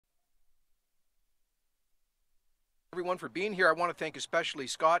Everyone for being here. I want to thank especially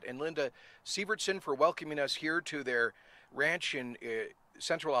Scott and Linda Sievertson for welcoming us here to their ranch in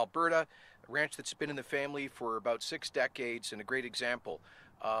central Alberta, a ranch that's been in the family for about 6 decades and a great example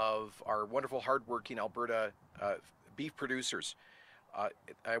of our wonderful, hardworking Alberta beef producers.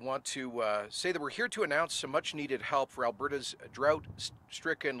 I want to say that we're here to announce some much needed help for Alberta's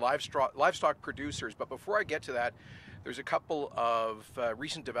drought-stricken livestock producers. But before I get to that, there's a couple of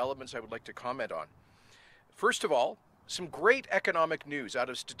recent developments I would like to comment on. First of all, some great economic news out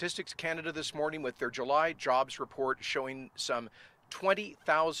of Statistics Canada this morning with their July jobs report showing some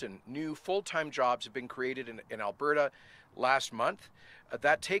 20,000 new full-time jobs have been created in Alberta last month.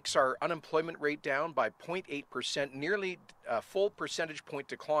 That takes our unemployment rate down by 0.8%, nearly a full percentage point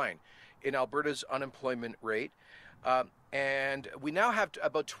decline in Alberta's unemployment rate. And we now have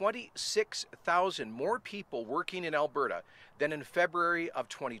about 26,000 more people working in Alberta than in February of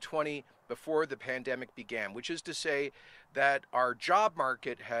 2020 before the pandemic began, which is to say that our job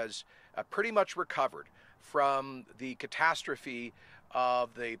market has pretty much recovered from the catastrophe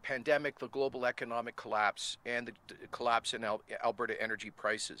of the pandemic, the global economic collapse, and the collapse in Alberta energy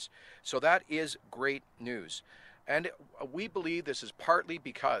prices. So that is great news. And we believe this is partly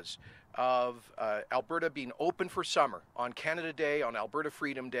because of Alberta being open for summer on Canada Day, on Alberta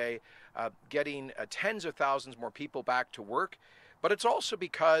Freedom Day, getting tens of thousands more people back to work. But it's also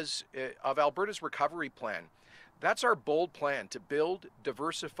because of Alberta's recovery plan. That's our bold plan to build,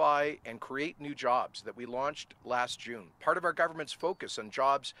 diversify, and create new jobs that we launched last June. Part of our government's focus on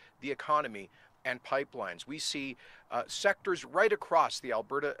jobs, the economy, and pipelines. We see sectors right across the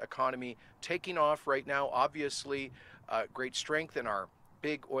Alberta economy taking off right now. Obviously, great strength in our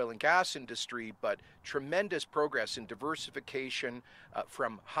big oil and gas industry, but tremendous progress in diversification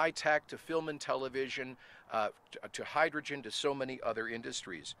from high tech to film and television to hydrogen to so many other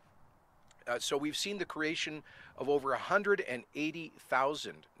industries. So we've seen the creation of over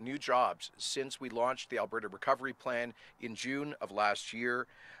 180,000 new jobs since we launched the Alberta Recovery Plan in June of last year.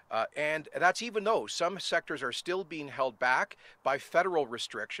 And that's even though some sectors are still being held back by federal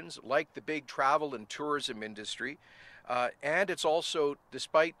restrictions, like the big travel and tourism industry. And it's also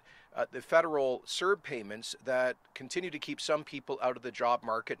despite the federal CERB payments that continue to keep some people out of the job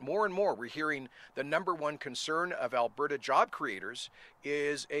market. More and more, we're hearing the number one concern of Alberta job creators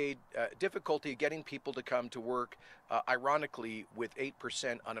is a difficulty getting people to come to work, ironically, with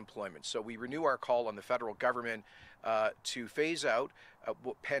 8% unemployment. So we renew our call on the federal government to phase out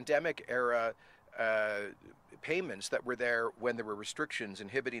pandemic-era payments that were there when there were restrictions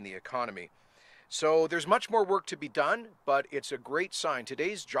inhibiting the economy. So there's much more work to be done, but it's a great sign.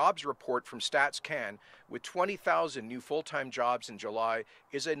 Today's jobs report from Stats Can, with 20,000 new full-time jobs in July,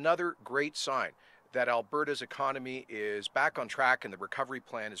 is another great sign that Alberta's economy is back on track and the recovery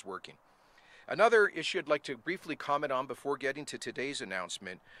plan is working. Another issue I'd like to briefly comment on before getting to today's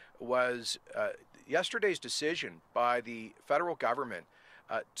announcement was yesterday's decision by the federal government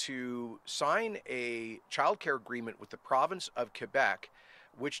to sign a childcare agreement with the province of Quebec,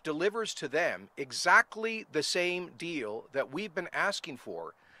 which delivers to them exactly the same deal that we've been asking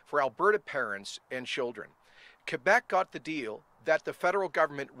for Alberta parents and children. Quebec got the deal that the federal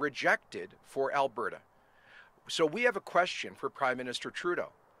government rejected for Alberta. So we have a question for Prime Minister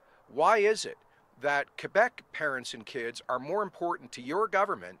Trudeau. Why is it that Quebec parents and kids are more important to your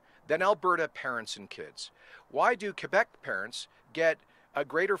government than Alberta parents and kids? Why do Quebec parents get a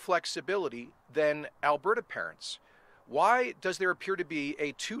greater flexibility than Alberta parents? Why does there appear to be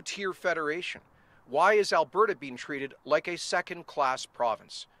a two-tier federation? Why is Alberta being treated like a second-class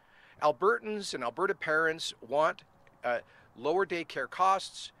province? Albertans and Alberta parents want lower daycare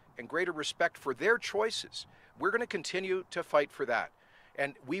costs and greater respect for their choices. We're going to continue to fight for that.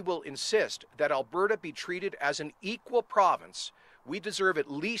 And we will insist that Alberta be treated as an equal province. We deserve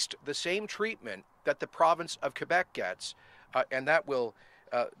at least the same treatment that the province of Quebec gets, and that will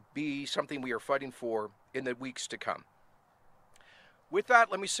be something we are fighting for in the weeks to come. With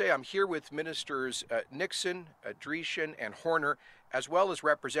that, let me say I'm here with Ministers Nixon, Dreeshen, and Horner, as well as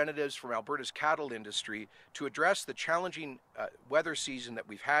representatives from Alberta's cattle industry to address the challenging weather season that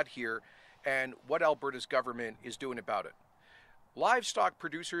we've had here and what Alberta's government is doing about it. Livestock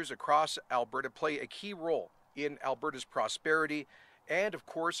producers across Alberta play a key role in Alberta's prosperity and, of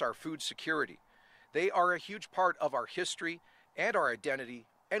course, our food security. They are a huge part of our history and our identity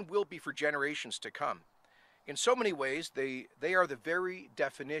and will be for generations to come. In so many ways, they are the very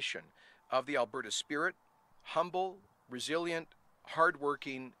definition of the Alberta spirit: humble, resilient,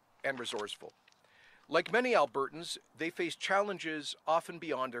 hardworking, and resourceful. Like many Albertans, they face challenges often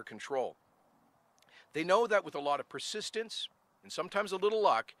beyond their control. They know that with a lot of persistence and sometimes a little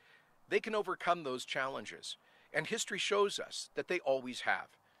luck, they can overcome those challenges. And history shows us that they always have.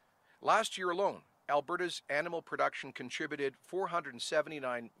 Last year alone, Alberta's animal production contributed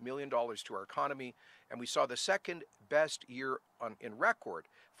 $479 million to our economy, and we saw the second best year in record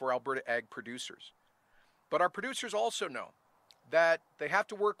for Alberta ag producers. But our producers also know that they have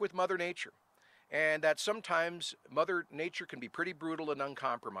to work with Mother Nature, and that sometimes Mother Nature can be pretty brutal and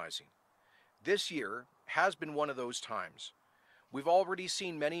uncompromising. This year has been one of those times. We've already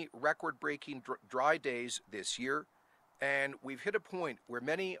seen many record-breaking dry days this year, and we've hit a point where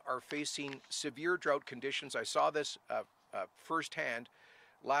many are facing severe drought conditions. I saw this firsthand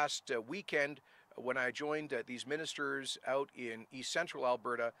last weekend when I joined these ministers out in East Central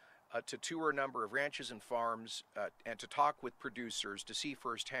Alberta to tour a number of ranches and farms and to talk with producers to see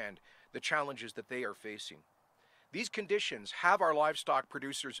firsthand the challenges that they are facing. These conditions have our livestock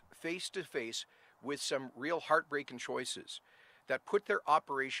producers face to face with some real heartbreaking choices that put their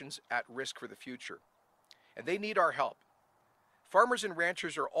operations at risk for the future. And they need our help. Farmers and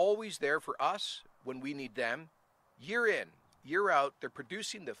ranchers are always there for us when we need them. Year in, year out, they're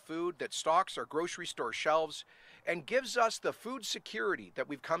producing the food that stocks our grocery store shelves and gives us the food security that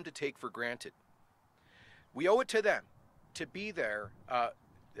we've come to take for granted. We owe it to them to be there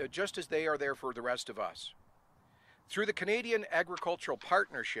just as they are there for the rest of us. Through the Canadian Agricultural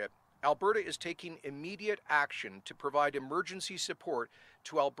Partnership, Alberta is taking immediate action to provide emergency support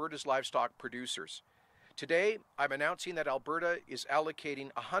to Alberta's livestock producers. Today, I'm announcing that Alberta is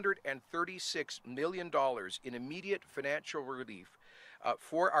allocating $136 million in immediate financial relief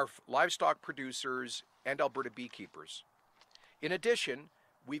for our livestock producers and Alberta beekeepers. In addition,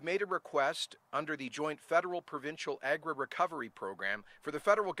 we've made a request under the Joint Federal-Provincial Agri-Recovery Program for the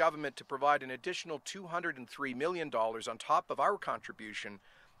federal government to provide an additional $203 million on top of our contribution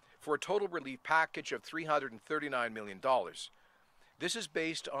for a total relief package of $339 million. This is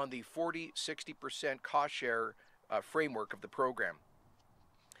based on the 40-60% cost share framework of the program.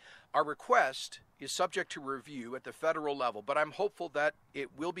 Our request is subject to review at the federal level, but I'm hopeful that it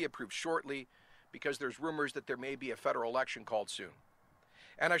will be approved shortly because there's rumors that there may be a federal election called soon.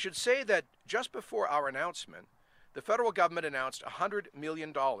 And I should say that just before our announcement, the federal government announced $100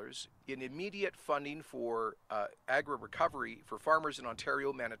 million in immediate funding for agri-recovery for farmers in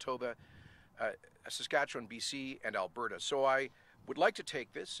Ontario, Manitoba, Saskatchewan, BC, and Alberta. So I would like to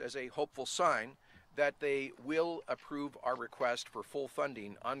take this as a hopeful sign that they will approve our request for full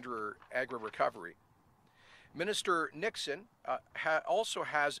funding under agri-recovery. Minister Nixon also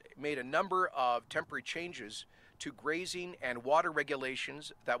has made a number of temporary changes to grazing and water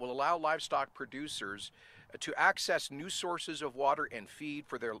regulations that will allow livestock producers to access new sources of water and feed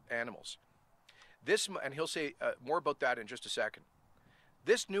for their animals. And he'll say more about that in just a second.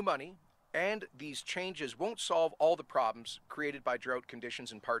 This new money and these changes won't solve all the problems created by drought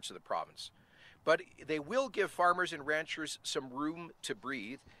conditions in parts of the province, but they will give farmers and ranchers some room to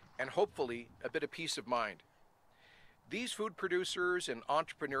breathe and hopefully a bit of peace of mind. These food producers and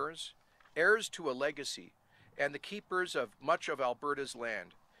entrepreneurs, heirs to a legacy, and the keepers of much of Alberta's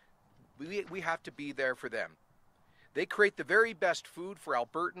land, we have to be there for them. They create the very best food for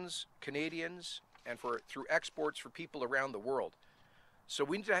Albertans, Canadians, and through exports for people around the world. So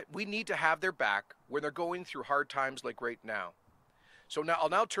we need to have their back when they're going through hard times like right now. So now I'll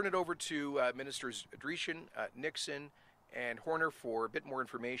now turn it over to Ministers Dreeshen, Nixon, and Horner for a bit more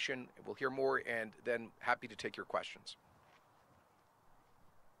information. We'll hear more and then happy to take your questions.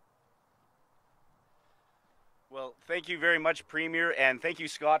 Well, thank you very much, Premier, and thank you,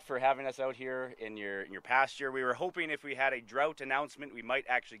 Scott, for having us out here in your pasture. We were hoping if we had a drought announcement, we might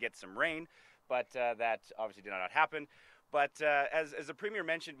actually get some rain, but that obviously did not happen. But as the Premier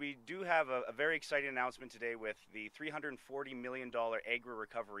mentioned, we do have a very exciting announcement today with the $340 million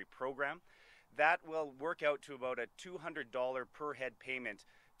agri-recovery program. That will work out to about a $200 per head payment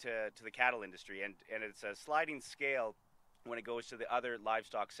to the cattle industry, and it's a sliding scale when it goes to the other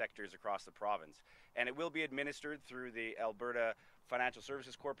livestock sectors across the province. And it will be administered through the Alberta Financial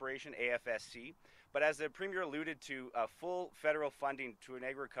Services Corporation, AFSC. But as the Premier alluded to, full federal funding to an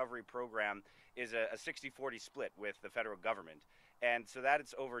agri-recovery program is a 60-40 split with the federal government. And so that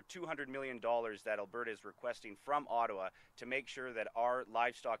it's over $200 million that Alberta is requesting from Ottawa to make sure that our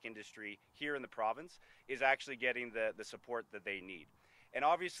livestock industry here in the province is actually getting the support that they need. And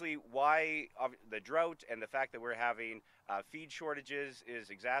obviously why the drought and the fact that we're having feed shortages is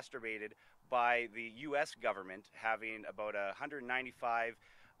exacerbated by the U.S. government having about a $195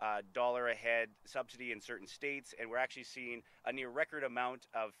 a head subsidy in certain states, and we're actually seeing a near record amount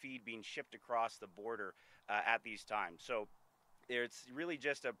of feed being shipped across the border at these times. So it's really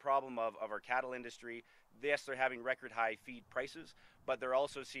just a problem of our cattle industry. Yes, they're having record high feed prices, but they're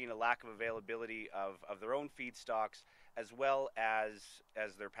also seeing a lack of availability of their own feedstocks, as well as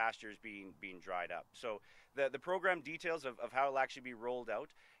their pastures being dried up. So the program details of how it'll actually be rolled out,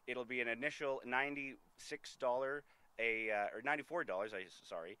 it'll be an initial $96 or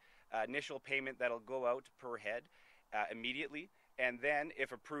 $94, initial payment that'll go out per head immediately. And then,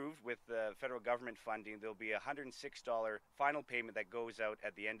 if approved with the federal government funding, there'll be a $106 final payment that goes out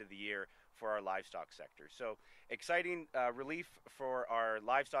at the end of the year for our livestock sector. So exciting relief for our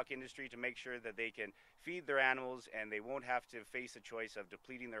livestock industry to make sure that they can feed their animals and they won't have to face the choice of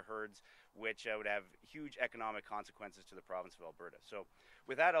depleting their herds, which would have huge economic consequences to the province of Alberta. So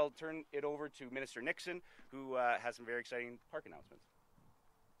with that, I'll turn it over to Minister Nixon, who has some very exciting park announcements.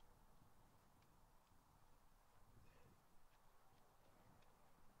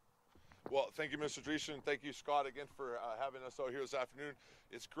 Well, thank you, Mr. Dreesen. Thank you, Scott, again for having us out here this afternoon.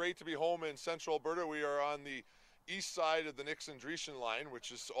 It's great to be home in central Alberta. We are on the east side of the Nixon-Dreesen line,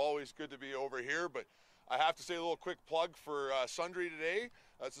 which is always good to be over here. But I have to say a little quick plug for Sundry today.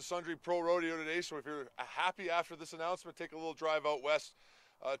 It's a Sundry Pro Rodeo today, so if you're happy after this announcement, take a little drive out west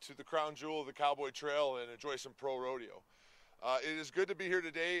to the crown jewel of the Cowboy Trail and enjoy some pro rodeo. It is good to be here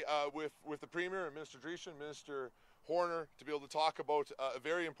today with the Premier and Minister Dreesen, Minister Horner, to be able to talk about a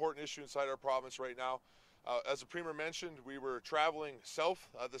very important issue inside our province right now. As the Premier mentioned, we were traveling south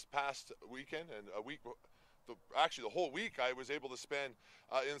this past weekend, and actually the whole week I was able to spend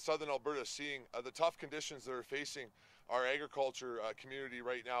in southern Alberta, seeing the tough conditions that are facing our agriculture community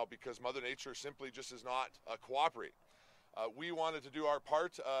right now because Mother Nature simply just does not cooperate. We wanted to do our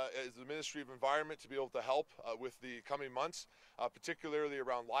part as the Ministry of Environment to be able to help with the coming months, particularly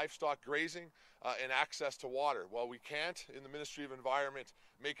around livestock grazing and access to water. While we can't, in the Ministry of Environment,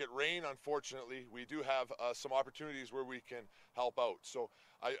 make it rain, unfortunately, we do have some opportunities where we can help out. So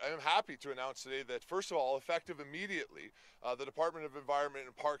I am happy to announce today that, first of all, effective immediately, the Department of Environment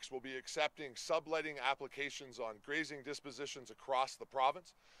and Parks will be accepting subletting applications on grazing dispositions across the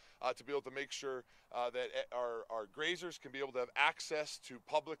province. To be able to make sure that our grazers can be able to have access to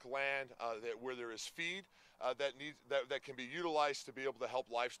public land where there is feed that can be utilized to be able to help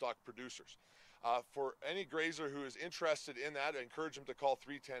livestock producers. For any grazer who is interested in that, I encourage them to call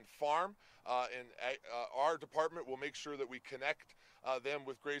 310 Farm, and our department will make sure that we connect them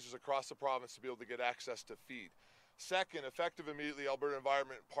with grazers across the province to be able to get access to feed. Second, effective immediately, Alberta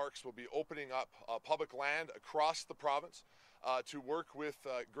Environment and Parks will be opening up public land across the province to work with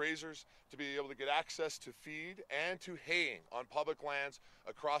grazers to be able to get access to feed and to haying on public lands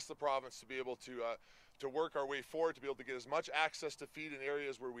across the province, to be able to work our way forward, to be able to get as much access to feed in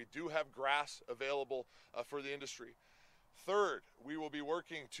areas where we do have grass available for the industry. Third, we will be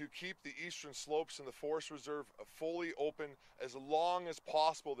working to keep the eastern slopes and the forest reserve fully open as long as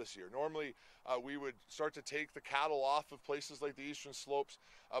possible this year. Normally, we would start to take the cattle off of places like the eastern slopes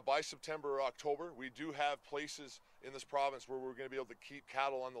by September or October. We do have places in this province where we're going to be able to keep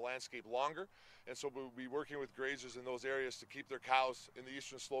cattle on the landscape longer, and so we'll be working with grazers in those areas to keep their cows in the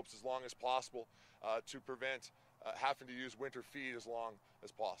eastern slopes as long as possible to prevent having to use winter feed as long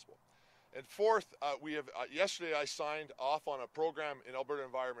as possible. And fourth, yesterday I signed off on a program in Alberta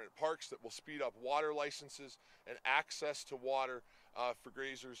Environment and Parks that will speed up water licenses and access to water for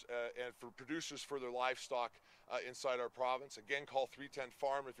grazers and for producers for their livestock inside our province. Again, call 310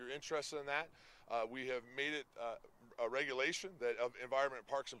 Farm if you're interested in that. We have made it a regulation that Environment and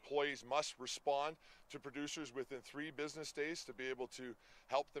Parks employees must respond to producers within 3 business days to be able to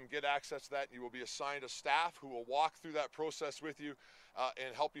help them get access to that. You will be assigned a staff who will walk through that process with you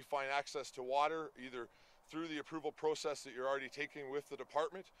and help you find access to water, either through the approval process that you're already taking with the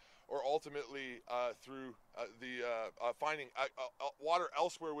department, or ultimately through finding water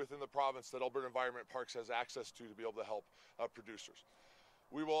elsewhere within the province that Alberta Environment Parks has access to be able to help producers.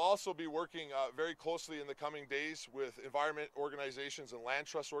 We will also be working very closely in the coming days with environment organizations and land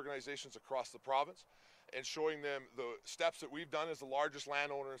trust organizations across the province, and showing them the steps that we've done as the largest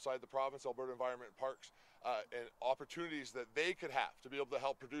landowner inside the province, Alberta Environment and Parks, and opportunities that they could have to be able to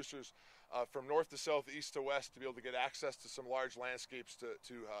help producers from north to south, east to west, to be able to get access to some large landscapes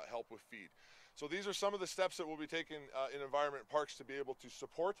to help with feed. So these are some of the steps that we'll be taking in Environment and Parks to be able to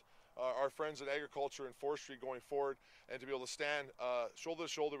support our friends in agriculture and forestry going forward, and to be able to stand shoulder to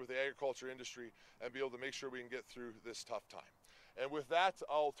shoulder with the agriculture industry and be able to make sure we can get through this tough time. And with that,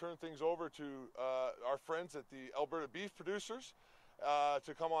 I'll turn things over to our friends at the Alberta Beef Producers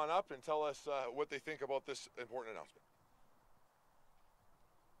to come on up and tell us what they think about this important announcement.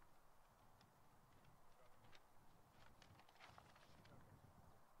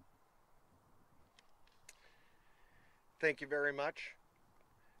 Thank you very much.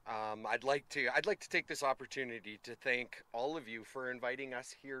 I'd like to take this opportunity to thank all of you for inviting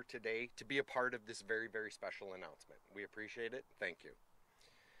us here today to be a part of this very, very special announcement. We appreciate it. Thank you.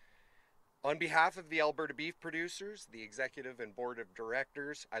 On behalf of the Alberta beef producers, the executive and board of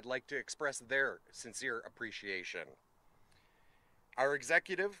directors, I'd like to express their sincere appreciation. Our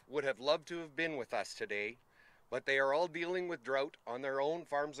executive would have loved to have been with us today, but they are all dealing with drought on their own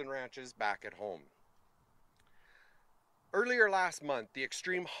farms and ranches back at home. Earlier last month, the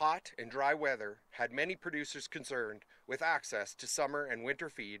extreme hot and dry weather had many producers concerned with access to summer and winter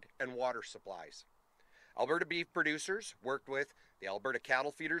feed and water supplies. Alberta beef producers worked with the Alberta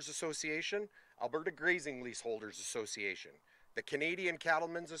Cattle Feeders Association, Alberta Grazing Leaseholders Association, the Canadian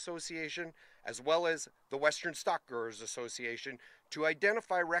Cattlemen's Association, as well as the Western Stock Growers Association to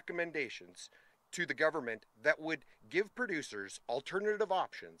identify recommendations to the government that would give producers alternative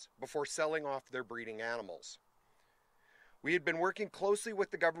options before selling off their breeding animals. We had been working closely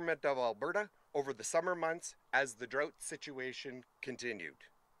with the government of Alberta over the summer months as the drought situation continued.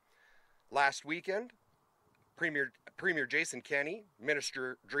 Last weekend, Premier Jason Kenney,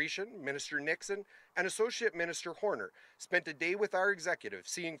 Minister Drought, Minister Nixon, and Associate Minister Horner spent a day with our executive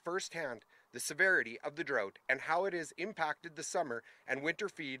seeing firsthand the severity of the drought and how it has impacted the summer and winter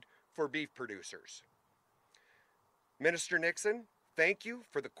feed for beef producers. Minister Nixon, thank you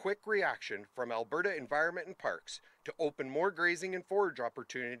for the quick reaction from Alberta Environment and Parks to open more grazing and forage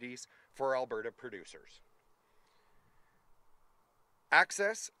opportunities for Alberta producers.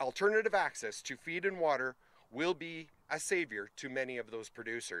 Alternative access to feed and water will be a savior to many of those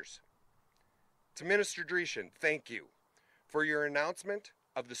producers. To Minister Drought, thank you for your announcement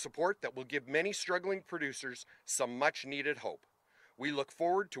of the support that will give many struggling producers some much needed hope. We look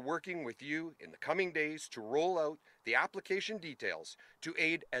forward to working with you in the coming days to roll out the application details to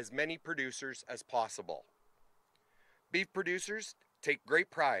aid as many producers as possible. Beef producers take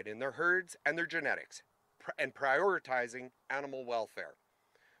great pride in their herds and their genetics and prioritizing animal welfare.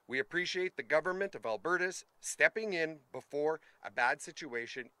 We appreciate the government of Alberta's stepping in before a bad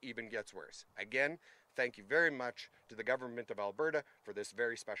situation even gets worse. Again, thank you very much to the government of Alberta for this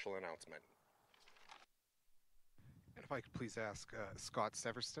very special announcement. And if I could please ask Scott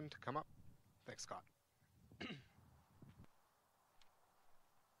Severston to come up. Thanks, Scott.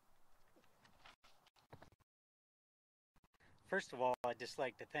 First of all, I'd just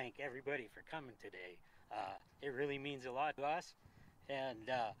like to thank everybody for coming today. It really means a lot to us. And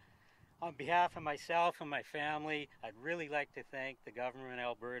on behalf of myself and my family, I'd really like to thank the government of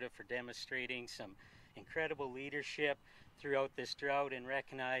Alberta for demonstrating some incredible leadership throughout this drought and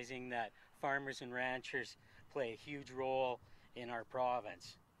recognizing that farmers and ranchers play a huge role in our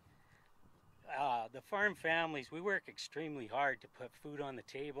province. The farm families, we work extremely hard to put food on the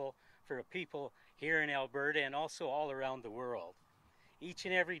table for people here in Alberta and also all around the world. Each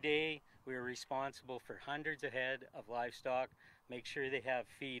and every day, we are responsible for hundreds of head of livestock, make sure they have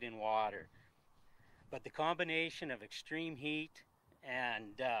feed and water. But the combination of extreme heat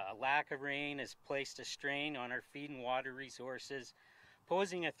and a lack of rain has placed a strain on our feed and water resources,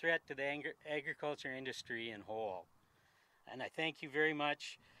 posing a threat to the agriculture industry in whole. And I thank you very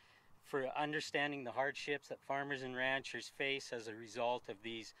much for understanding the hardships that farmers and ranchers face as a result of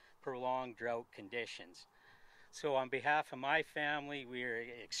these prolonged drought conditions. So on behalf of my family, we are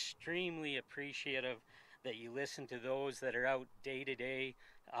extremely appreciative that you listen to those that are out day to day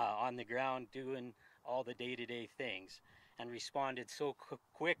on the ground doing all the day-to-day things, and responded so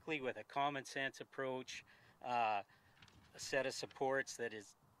quickly with a common sense approach, a set of supports that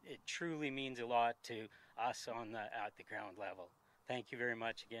it truly means a lot to us at the ground level. Thank you very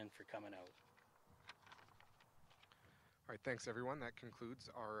much again for coming out. All right, thanks everyone. That concludes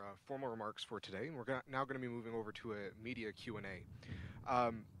our formal remarks for today. And we're now going to be moving over to a media Q&A.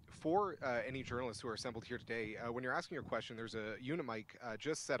 For any journalists who are assembled here today, when you're asking your question, there's a unit mic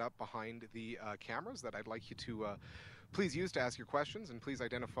just set up behind the cameras that I'd like you to please use to ask your questions, and please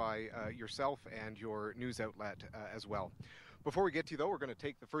identify yourself and your news outlet as well. Before we get to you, though, we're going to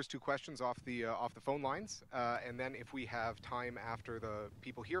take the first two questions off the phone lines, and then if we have time after the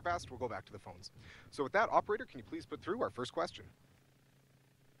people here have asked, we'll go back to the phones. So with that, operator, can you please put through our first question?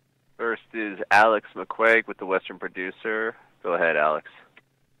 First is Alex McQuaig with the Western Producer. Go ahead, Alex.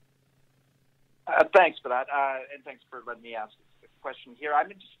 Thanks for that, and thanks for letting me ask a question here. I'm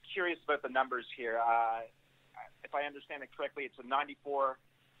just curious about the numbers here. If I understand it correctly, it's a 94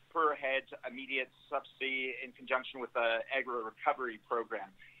 per head immediate subsidy in conjunction with the agri-recovery program.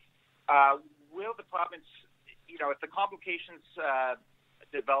 Will the province, if the complications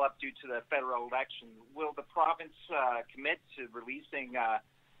develop due to the federal election, will the province commit to releasing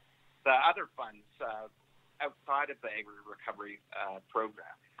the other funds outside of the agri-recovery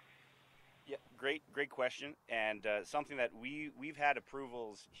program? Yeah, great question, and something that we've had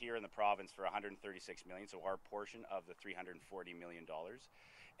approvals here in the province for 136 million, so our portion of the 340 million dollars,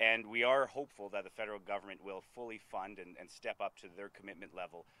 and we are hopeful that the federal government will fully fund and step up to their commitment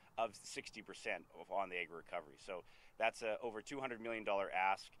level of 60% on the agri recovery. So that's a over $200 million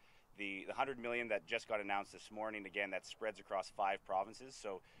ask. The 100 million that just got announced this morning, again, that spreads across 5 provinces.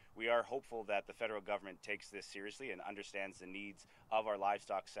 So we are hopeful that the federal government takes this seriously and understands the needs of our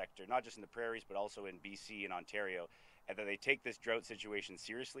livestock sector, not just in the prairies, but also in BC and Ontario, and that they take this drought situation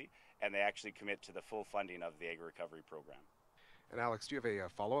seriously and they actually commit to the full funding of the agri recovery program. And Alex, do you have a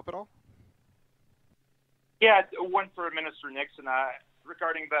follow-up at all? Yeah, one for Minister Nixon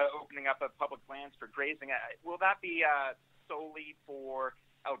regarding the opening up of public lands for grazing. Will that be solely for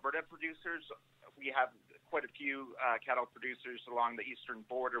Alberta producers? We have quite a few cattle producers along the eastern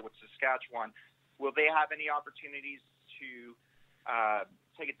border with Saskatchewan. Will they have any opportunities to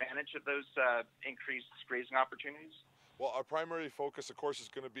take advantage of those increased grazing opportunities? Well, our primary focus, of course, is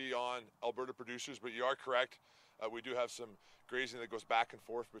going to be on Alberta producers, but you are correct. We do have some grazing that goes back and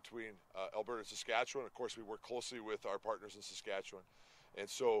forth between Alberta and Saskatchewan. Of course, we work closely with our partners in Saskatchewan. And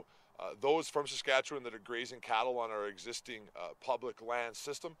so those from Saskatchewan that are grazing cattle on our existing public land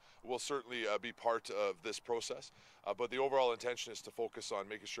system will certainly be part of this process. But the overall intention is to focus on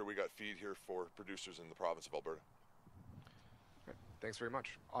making sure we got feed here for producers in the province of Alberta. Okay. Thanks very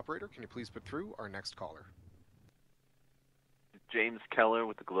much. Operator, can you please put through our next caller? James Keller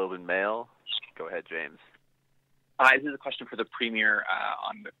with the Globe and Mail. Go ahead, James. Hi, this is a question for the Premier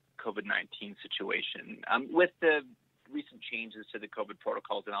on the COVID-19 situation. With the recent changes to the COVID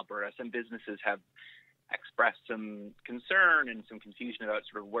protocols in Alberta, some businesses have expressed some concern and some confusion about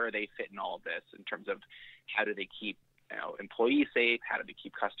sort of where they fit in all of this in terms of how do they keep employees safe, how do they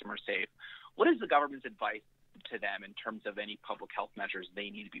keep customers safe. What is the government's advice to them in terms of any public health measures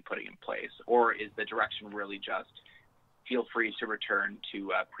they need to be putting in place? Or is the direction really just feel free to return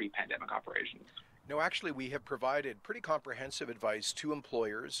to pre-pandemic operations? No, actually, we have provided pretty comprehensive advice to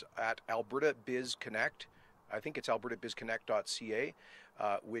employers at Alberta Biz Connect. I think it's albertabizconnect.ca,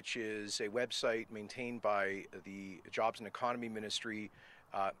 which is a website maintained by the Jobs and Economy Ministry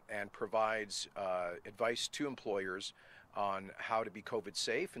and provides advice to employers on how to be COVID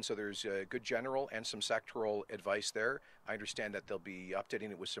safe. And so there's good general and some sectoral advice there. I understand that they'll be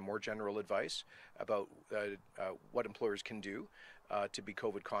updating it with some more general advice about what employers can do to be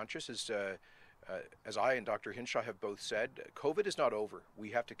COVID conscious. As I and Dr. Hinshaw have both said, COVID is not over.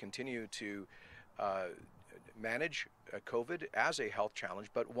 We have to continue to manage COVID as a health challenge,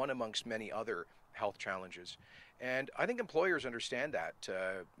 but one amongst many other health challenges. And I think employers understand that.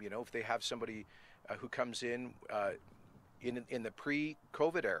 If they have somebody who comes in the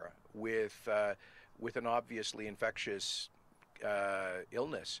pre-COVID era with an obviously infectious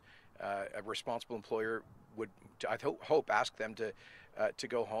illness, a responsible employer would, I hope, ask them to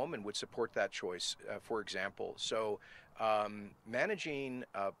go home and would support that choice, for example. So managing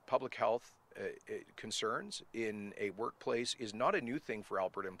public health concerns in a workplace is not a new thing for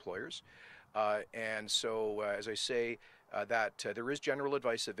Alberta employers. And so, as I say, that there is general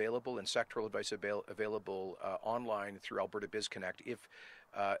advice available and sectoral advice available online through Alberta Biz Connect.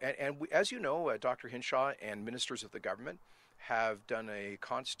 As you know, Dr. Hinshaw and ministers of the government have done a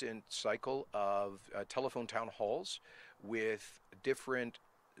constant cycle of telephone town halls with different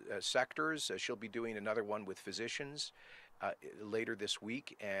sectors. She'll be doing another one with physicians later this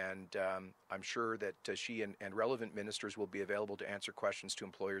week, and I'm sure that she and relevant ministers will be available to answer questions to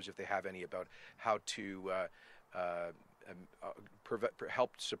employers if they have any about how to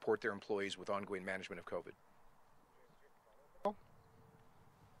help support their employees with ongoing management of COVID.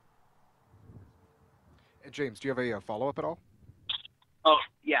 James, do you have a follow-up at all? Oh,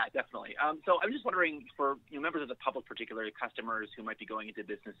 yeah, definitely. So I'm just wondering for members of the public, particularly customers who might be going into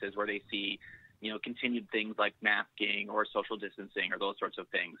businesses where they see, continued things like masking or social distancing or those sorts of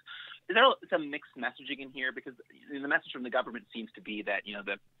things. Is there some mixed messaging in here? Because the message from the government seems to be that,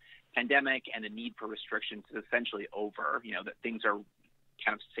 the pandemic and the need for restrictions is essentially over, that things are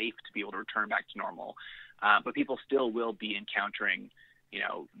kind of safe to be able to return back to normal. But people still will be encountering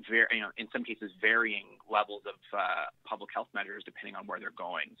in some cases, varying levels of public health measures depending on where they're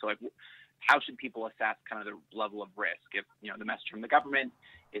going. So, how should people assess kind of the level of risk? If the message from the government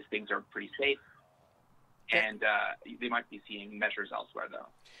is things are pretty safe, and they might be seeing measures elsewhere, though.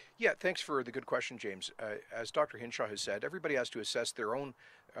 Yeah, thanks for the good question, James. As Dr. Hinshaw has said, everybody has to assess their own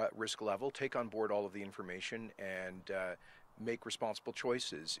risk level, take on board all of the information, and make responsible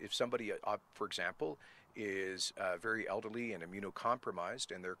choices. If somebody, for example, is very elderly and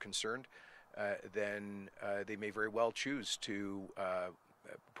immunocompromised and they're concerned, then they may very well choose to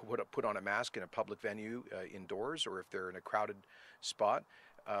put on a mask in a public venue indoors, or if they're in a crowded spot,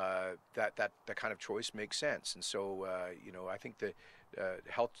 that kind of choice makes sense. And so, I think the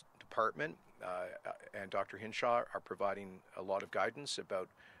health department and Dr. Hinshaw are providing a lot of guidance about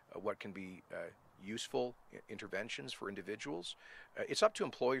what can be useful interventions for individuals. It's up to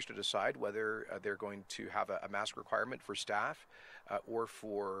employers to decide whether they're going to have a mask requirement for staff or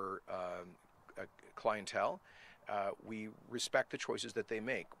for clientele. We respect the choices that they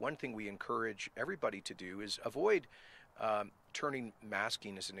make. One thing we encourage everybody to do is avoid turning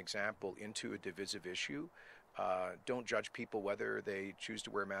masking, as an example, into a divisive issue. Don't judge people whether they choose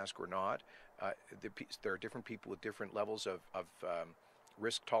to wear a mask or not. There are different people with different levels of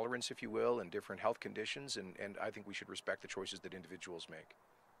risk tolerance, if you will, and different health conditions, and I think we should respect the choices that individuals make.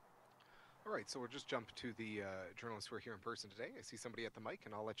 All right, so we'll just jump to the journalists who are here in person today. I see somebody at the mic,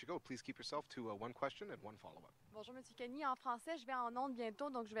 and I'll let you go. Please keep yourself to one question and one follow-up. Bonjour, Monsieur Kenny. En français, je vais en ondes bientôt,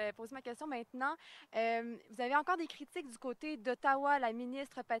 donc je vais poser ma question maintenant. Vous avez encore des critiques du côté d'Ottawa, la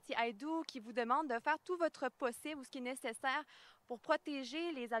ministre Patty Hajdu, qui vous demande de faire tout votre possible ou ce qui est nécessaire pour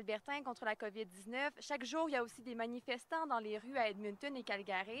protéger les Albertains contre la COVID-19. Chaque jour, il y a aussi des manifestants dans les rues à Edmonton et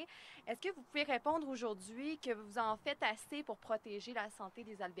Calgary. Est-ce que vous pouvez répondre aujourd'hui que vous en faites assez pour protéger la santé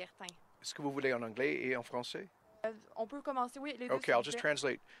des Albertains? Est-ce que vous voulez en anglais et en français? On peut commencer, oui, les deux. Okay, I'll just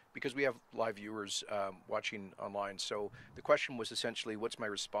translate because we have live viewers watching online. So the question was essentially, what's my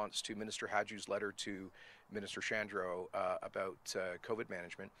response to Minister Hajdu's letter to Minister Shandro about COVID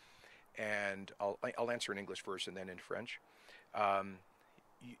management? And I'll answer in English first and then in French.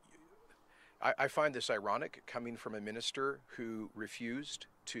 I find this ironic coming from a minister who refused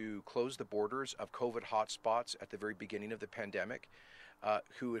to close the borders of COVID hotspots at the very beginning of the pandemic,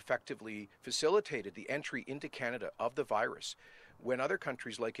 who effectively facilitated the entry into Canada of the virus when other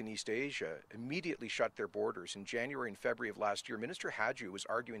countries like in East Asia immediately shut their borders. In January and February of last year, Minister Hajdu was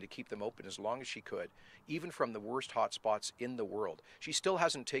arguing to keep them open as long as she could, even from the worst hotspots in the world. She still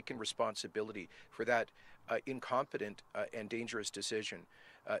hasn't taken responsibility for that incompetent and dangerous decision.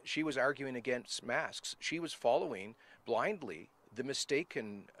 She was arguing against masks. She was following blindly the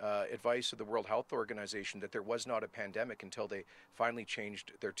mistaken advice of the World Health Organization that there was not a pandemic until they finally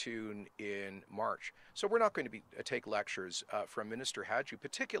changed their tune in March. So we're not going to take lectures from Minister Hajdu,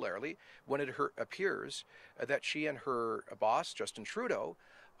 particularly when it appears that she and her boss, Justin Trudeau,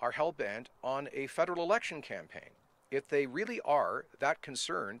 are hell-bent on a federal election campaign. If they really are that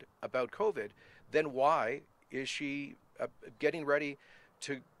concerned about COVID, then why is she getting ready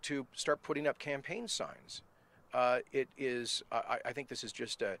to start putting up campaign signs? It is. I think this is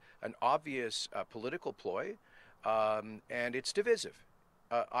just an obvious political ploy, and it's divisive.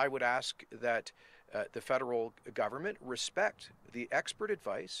 I would ask that the federal government respect the expert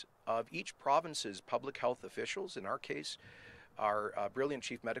advice of each province's public health officials. In our case, our brilliant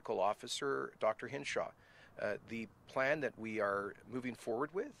Chief Medical Officer, Dr. Hinshaw. The plan that we are moving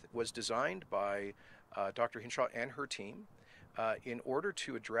forward with was designed by Dr. Hinshaw and her team. In order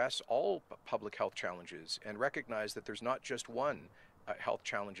to address all public health challenges and recognize that there's not just one health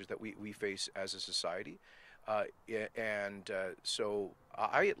challenges that we face as a society. So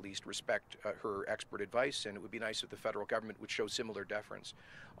I at least respect her expert advice, and it would be nice if the federal government would show similar deference.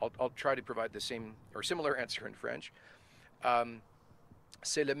 I'll try to provide the same or similar answer in French.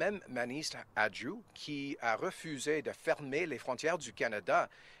 C'est le même ministre Hajdu qui a refusé de fermer les frontières du Canada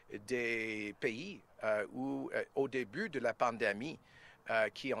des pays où, au début de la pandémie,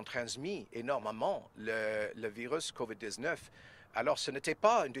 qui ont transmis énormément le virus COVID-19. Alors, ce n'était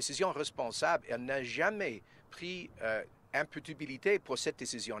pas une décision responsable. Elle n'a jamais pris imputabilité pour cette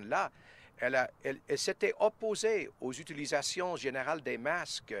décision-là. Elle s'était opposée aux utilisations générales des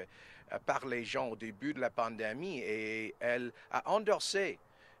masques par les gens au début de la pandémie, et elle a endorsé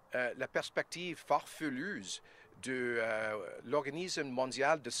la perspective farfelue de l'Organisme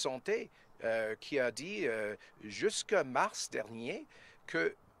mondial de santé qui a dit jusqu'à mars dernier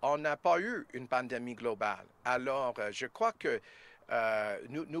qu'on n'a pas eu une pandémie globale. Alors, je crois que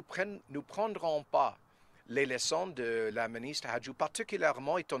nous prendrons pas les leçons de la ministre Hajdu,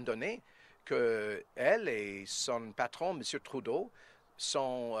 particulièrement étant donné qu'elle et son patron, M. Trudeau,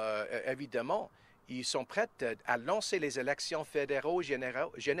 sont évidemment, ils sont prêts à lancer les élections fédérales générales.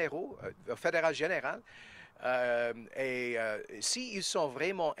 S'ils sont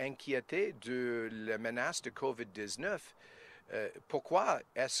vraiment inquiétés de la menace de COVID-19, pourquoi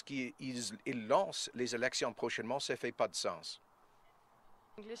est-ce qu'ils lancent les élections prochainement? Ça ne fait pas de sens.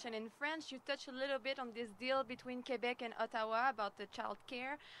 English and in French, you touched a little bit on this deal between Quebec and Ottawa about the child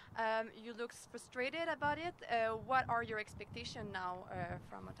care. You look frustrated about it. What are your expectations now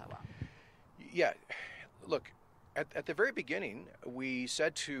from Ottawa? Yeah, look, At the very beginning, we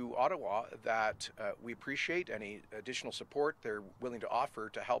said to Ottawa that we appreciate any additional support they're willing to offer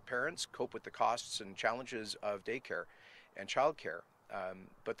to help parents cope with the costs and challenges of daycare and childcare,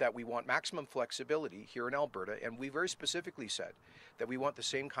 but that we want maximum flexibility here in Alberta, and we very specifically said that we want the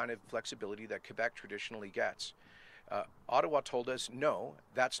same kind of flexibility that Quebec traditionally gets. Ottawa told us, no,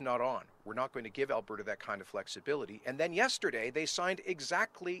 that's not on. We're not going to give Alberta that kind of flexibility. And then yesterday, they signed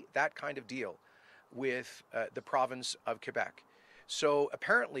exactly that kind of deal with the province of Quebec. So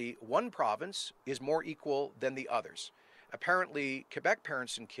apparently one province is more equal than the others. Apparently Quebec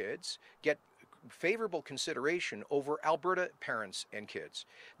parents and kids get favorable consideration over Alberta parents and kids.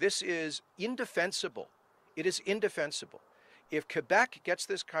 This is indefensible. It is indefensible. If Quebec gets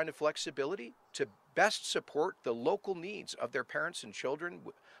this kind of flexibility to best support the local needs of their parents and children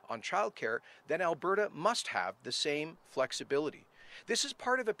on childcare, then Alberta must have the same flexibility. This is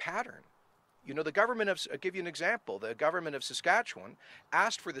part of a pattern. You know, the government of, I'll give you an example, the government of Saskatchewan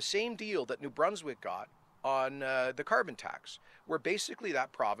asked for the same deal that New Brunswick got on the carbon tax, where basically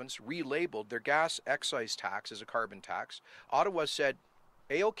that province relabeled their gas excise tax as a carbon tax. Ottawa said,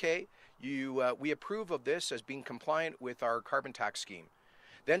 A-OK, we approve of this as being compliant with our carbon tax scheme.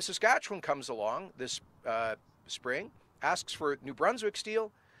 Then Saskatchewan comes along this spring, asks for New Brunswick's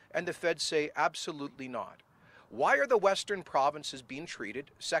deal, and the feds say absolutely not. Why are the Western provinces being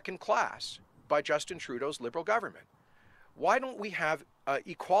treated second class by Justin Trudeau's Liberal government? Why don't we have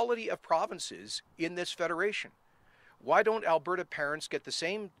equality of provinces in this federation? Why don't Alberta parents get the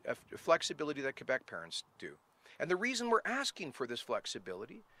same flexibility that Quebec parents do? And the reason we're asking for this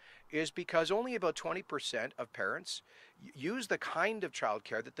flexibility is because only about 20% of parents use the kind of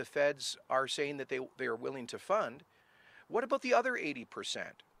childcare that the feds are saying that they are willing to fund. What about the other 80%?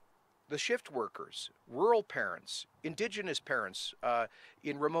 The shift workers, rural parents, Indigenous parents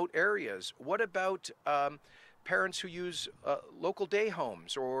in remote areas. What about parents who use local day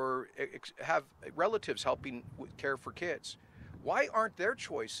homes or have relatives helping care for kids? Why aren't their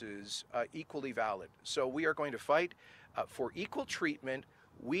choices equally valid? So we are going to fight for equal treatment.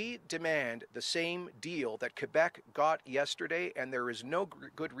 We demand the same deal that Quebec got yesterday, and there is no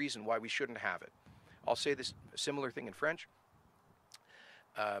good reason why we shouldn't have it. I'll say this similar thing in French.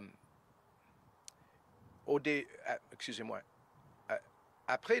 Excusez-moi.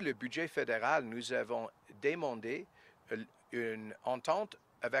 Après le budget fédéral, nous avons demandé une entente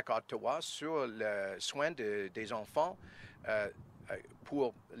avec Ottawa sur le soin des enfants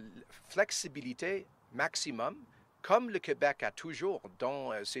pour flexibilité maximum, comme le Québec a toujours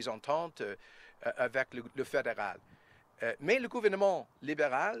dans ses ententes avec le fédéral. Mais le gouvernement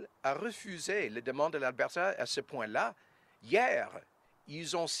libéral a refusé les demandes de l'Alberta à ce point-là. Hier,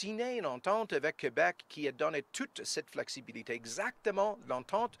 ils ont signé une entente avec Québec qui a donné toute cette flexibilité, exactement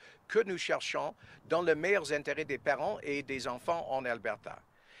l'entente que nous cherchons dans les meilleurs intérêts des parents et des enfants en Alberta.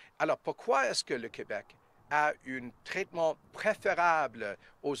 Alors pourquoi est-ce que le Québec a un traitement préférable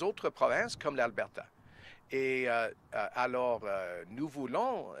aux autres provinces comme l'Alberta? Et alors, nous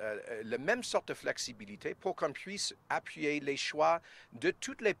voulons la même sorte de flexibilité pour qu'on puisse appuyer les choix de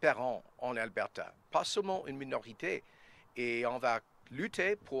tous les parents en Alberta, pas seulement une minorité. Et on va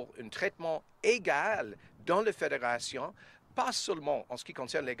lutter pour un traitement égal dans la fédération, pas seulement en ce qui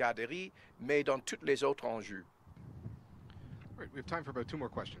concerne les garderies, mais dans tous les autres enjeux. All right, we have time for about 2 more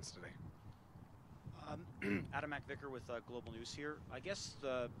questions today. Adam McVicker with Global News here. I guess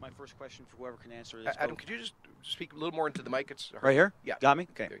my first question for whoever can answer is... Adam, could you just speak a little more into the mic? It's hard. Right here? Yeah. Got me?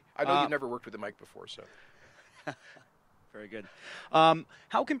 Okay. I know you've never worked with the mic before, so... Very good.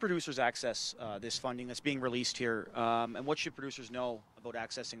 How can producers access this funding that's being released here, and what should producers know about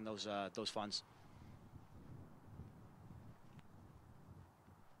accessing those funds?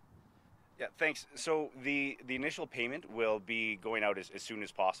 Yeah, thanks. So the initial payment will be going out as soon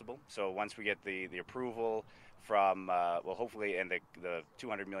as possible. So once we get the approval from, well, hopefully, and the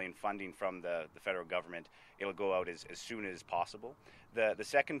 $200 million funding from the federal government, it'll go out as soon as possible. The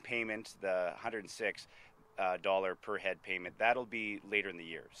second payment, the $106 per head payment, that'll be later in the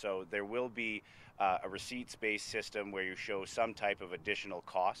year. So there will be a receipts-based system where you show some type of additional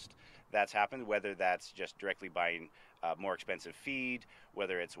cost that's happened, whether that's just directly buying more expensive feed,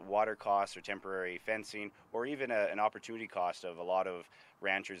 whether it's water costs or temporary fencing, or even an opportunity cost of a lot of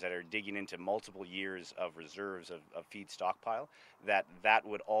ranchers that are digging into multiple years of reserves of feed stockpile, that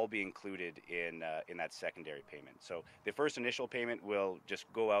would all be included in that secondary payment. So the first initial payment will just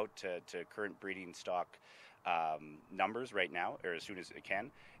go out to current breeding stock numbers right now, or as soon as it can,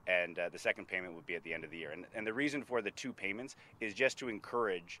 and the second payment would be at the end of the year. And the reason for the 2 payments is just to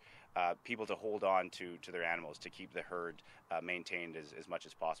encourage people to hold on to their animals to keep the herd maintained as much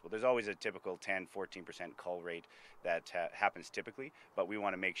as possible. There's always a typical 10-14% cull rate that happens typically, but we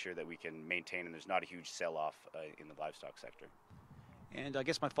want to make sure that we can maintain and there's not a huge sell-off in the livestock sector. And I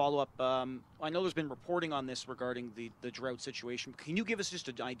guess my follow-up, I know there's been reporting on this regarding the drought situation. Can you give us just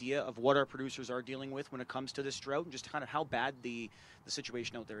an idea of what our producers are dealing with when it comes to this drought and just kind of how bad the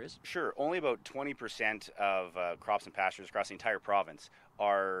situation out there is? Sure. Only about 20% of crops and pastures across the entire province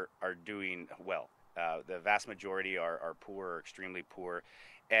are doing well. The vast majority are poor or extremely poor.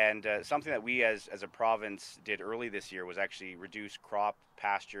 And something that we as a province did early this year was actually reduce crop,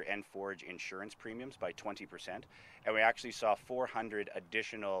 pasture, and forage insurance premiums by 20%. And we actually saw 400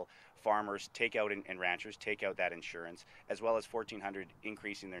 additional farmers take out and ranchers take out that insurance, as well as 1,400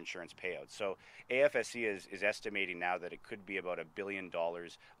 increasing their insurance payouts. So AFSC is estimating now that it could be about $1 billion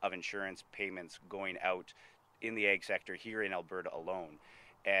of insurance payments going out in the ag sector here in Alberta alone.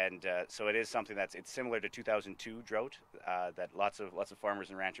 And so it is something it's similar to 2002 drought that lots of farmers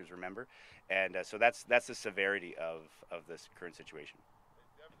and ranchers remember, and so that's the severity of this current situation.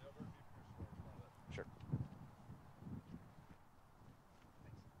 Sure.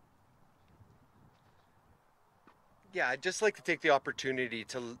 Yeah, I'd just like to take the opportunity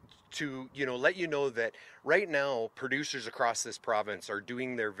to let you know that right now producers across this province are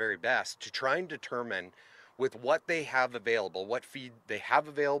doing their very best to try and determine with what they have available, what feed they have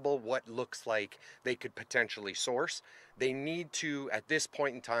available, what looks like they could potentially source. They need to, at this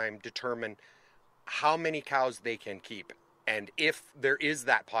point in time, determine how many cows they can keep and if there is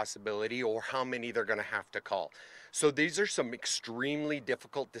that possibility or how many they're going to have to cull. So these are some extremely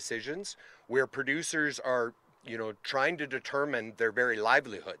difficult decisions where producers are trying to determine their very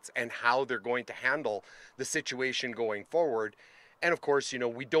livelihoods and how they're going to handle the situation going forward. And of course,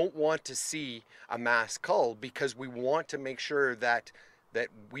 we don't want to see a mass cull because we want to make sure that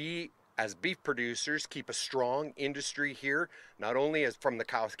we as beef producers keep a strong industry here, not only as from the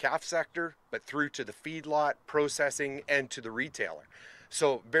cow-calf sector, but through to the feedlot, processing, and to the retailer.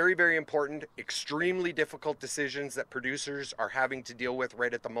 So very, very important, extremely difficult decisions that producers are having to deal with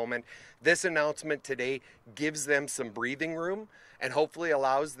right at the moment. This announcement today gives them some breathing room and hopefully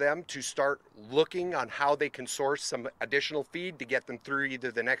allows them to start looking on how they can source some additional feed to get them through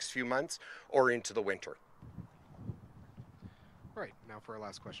either the next few months or into the winter. All right, now for our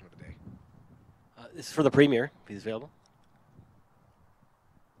last question of the day. This is for the Premier, if he's available.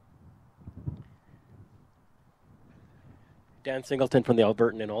 Dan Singleton from the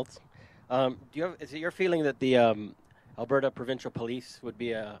Albertan in Olds. Is it your feeling that the Alberta Provincial Police would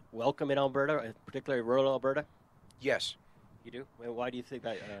be welcome in Alberta, particularly rural Alberta? Yes. You do? Why do you think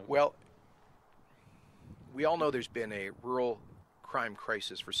that? Well, we all know there's been a rural crime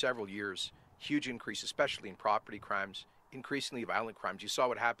crisis for several years. Huge increase, especially in property crimes, increasingly violent crimes. You saw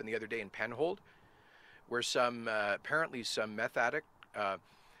what happened the other day in Penhold, where apparently some meth addict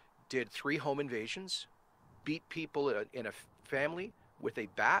did 3 home invasions, beat people in a family with a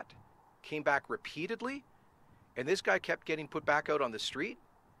bat, came back repeatedly, and this guy kept getting put back out on the street.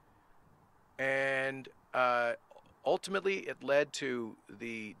 And ultimately, it led to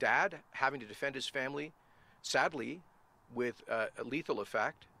the dad having to defend his family, sadly, with a lethal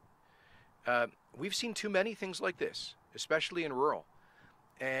effect. We've seen too many things like this, especially in rural.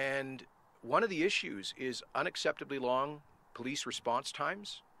 And one of the issues is unacceptably long police response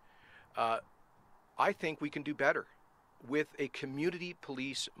times. I think we can do better with a community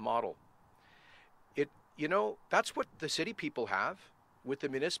police model. That's what the city people have with the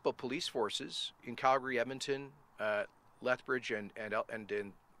municipal police forces in Calgary, Edmonton, Lethbridge, and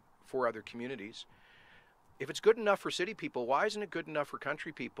in 4 other communities. If it's good enough for city people, why isn't it good enough for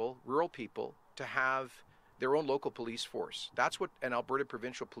country people, rural people, to have their own local police force? That's what an Alberta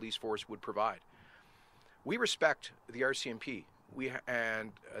Provincial Police Force would provide. We respect the RCMP.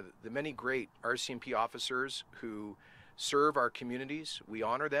 And the many great RCMP officers who serve our communities. We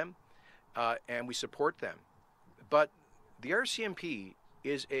honor them and we support them. But the RCMP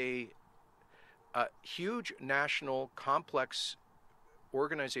is a huge national complex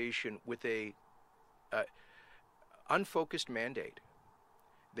organization with a unfocused mandate.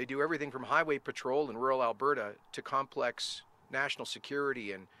 They do everything from highway patrol in rural Alberta to complex national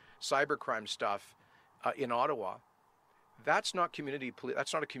security and cybercrime stuff in Ottawa. That's not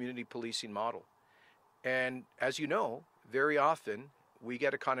that's not a community policing model. And as you know, very often we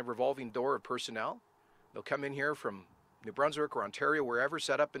get a kind of revolving door of personnel. They'll come in here from New Brunswick or Ontario, wherever,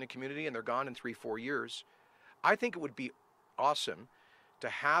 set up in a community, and they're gone in 3-4 years. I think it would be awesome to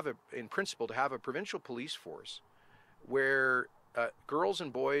have in principle, to have a provincial police force where girls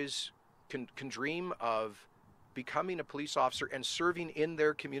and boys can dream of becoming a police officer and serving in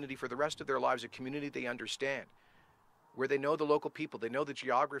their community for the rest of their lives, a community they understand, where they know the local people, they know the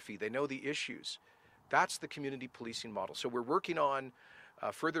geography, they know the issues. That's the community policing model. So we're working on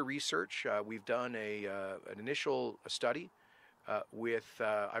further research. We've done an initial study with,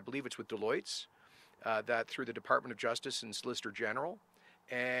 I believe it's with Deloitte's, that through the Department of Justice and Solicitor General.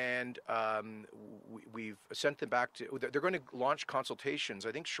 And we've sent them back to, they're going to launch consultations,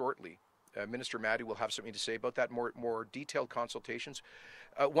 I think, shortly. Minister Maddy will have something to say about that, more detailed consultations.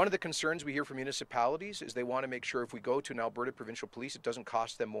 One of the concerns we hear from municipalities is they want to make sure if we go to an Alberta Provincial Police, it doesn't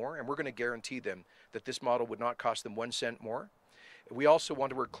cost them more, and we're going to guarantee them that this model would not cost them 1 cent more. We also want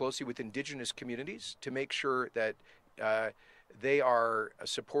to work closely with Indigenous communities to make sure that they are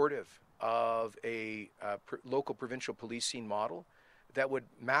supportive of a local provincial policing model that would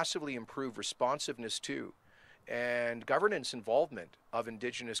massively improve responsiveness to and governance involvement of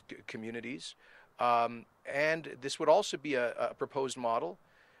Indigenous communities. And this would also be a proposed model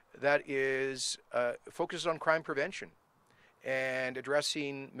that is focuses on crime prevention and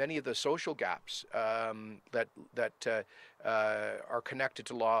addressing many of the social gaps that are connected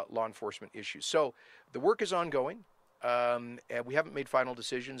to law enforcement issues. So the work is ongoing, and we haven't made final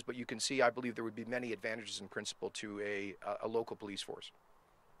decisions, but you can see, I believe there would be many advantages in principle to a local police force.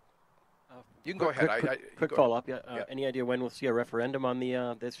 You can go ahead. Quick follow-up. Yeah. Any idea when we'll see a referendum on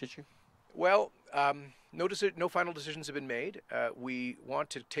this issue? Well, no final decisions have been made. We want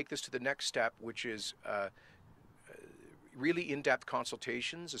to take this to the next step, which is really in-depth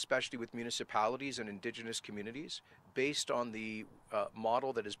consultations, especially with municipalities and Indigenous communities, based on the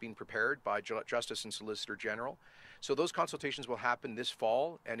model that is being prepared by Justice and Solicitor General. So those consultations will happen this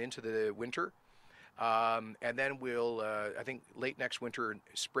fall and into the winter. And then we'll, I think, late next winter,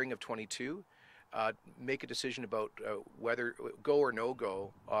 spring of 22, make a decision about whether go or no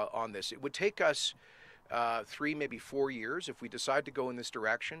go on this. It would take us 3, maybe 4 years if we decide to go in this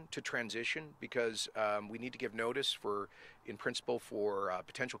direction to transition, because we need to give notice in principle for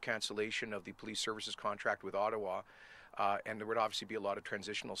potential cancellation of the police services contract with Ottawa, and there would obviously be a lot of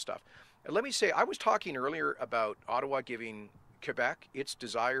transitional stuff. And let me say, I was talking earlier about Ottawa giving Quebec its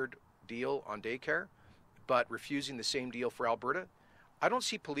desired deal on daycare, but refusing the same deal for Alberta. I don't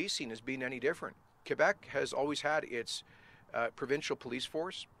see policing as being any different. Quebec has always had its provincial police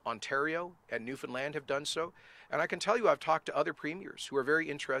force. Ontario and Newfoundland have done so. And I can tell you, I've talked to other premiers who are very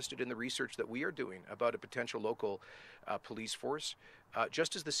interested in the research that we are doing about a potential local police force,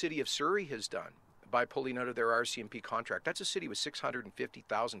 just as the city of Surrey has done by pulling out of their RCMP contract. That's a city with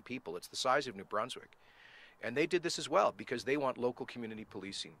 650,000 people. It's the size of New Brunswick. And they did this as well because they want local community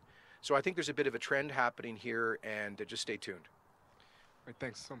policing. So I think there's a bit of a trend happening here, and just stay tuned. Right,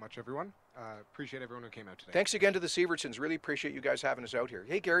 thanks so much, everyone. Appreciate everyone who came out today. Thanks again to the Sievertsons. Really appreciate you guys having us out here.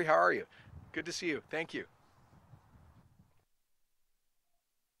 Hey, Gary, how are you? Good to see you. Thank you.